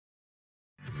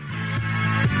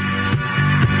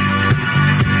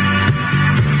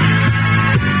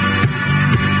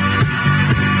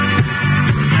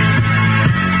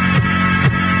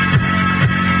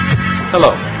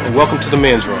Welcome to the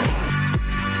men's room.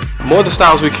 More of the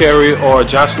styles we carry are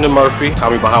Johnson & Murphy,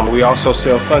 Tommy Bahama. We also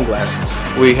sell sunglasses.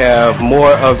 We have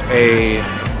more of a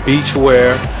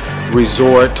beachwear,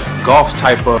 resort, golf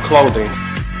type of clothing.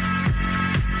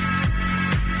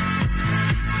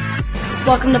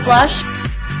 Welcome to Blush.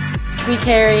 We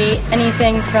carry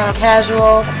anything from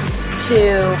casual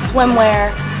to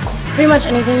swimwear, pretty much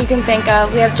anything you can think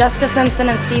of. We have Jessica Simpson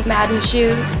and Steve Madden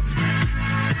shoes.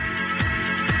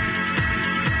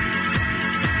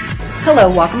 Hello,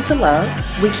 welcome to Love.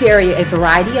 We carry a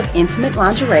variety of intimate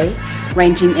lingerie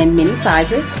ranging in many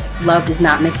sizes. Love does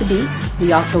not miss a beat.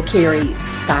 We also carry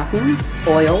stockings,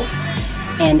 oils,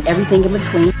 and everything in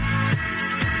between